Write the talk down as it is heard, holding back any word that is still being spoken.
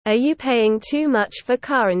Are you paying too much for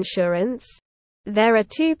car insurance? There are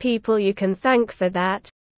two people you can thank for that: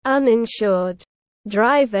 uninsured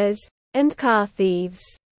drivers and car thieves.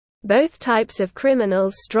 Both types of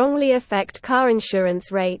criminals strongly affect car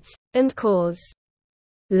insurance rates, and cause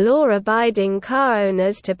law-abiding car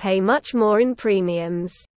owners to pay much more in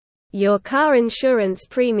premiums. Your car insurance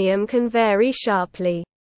premium can vary sharply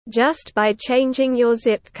just by changing your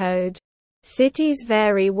zip code. Cities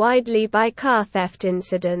vary widely by car theft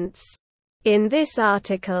incidents. In this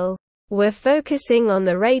article, we're focusing on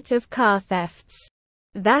the rate of car thefts.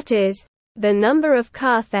 That is, the number of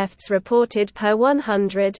car thefts reported per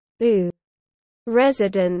 100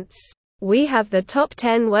 residents. We have the top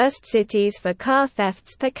 10 worst cities for car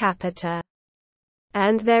thefts per capita.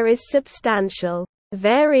 And there is substantial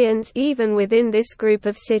variance even within this group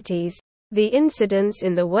of cities. The incidence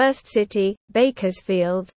in the worst city,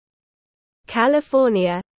 Bakersfield,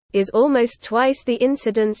 California, is almost twice the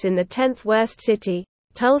incidence in the 10th worst city,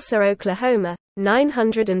 Tulsa, Oklahoma,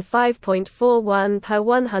 905.41 per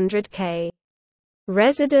 100K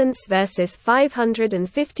residents versus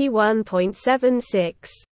 551.76.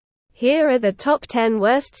 Here are the top 10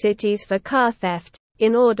 worst cities for car theft,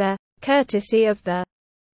 in order, courtesy of the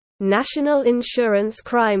National Insurance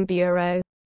Crime Bureau.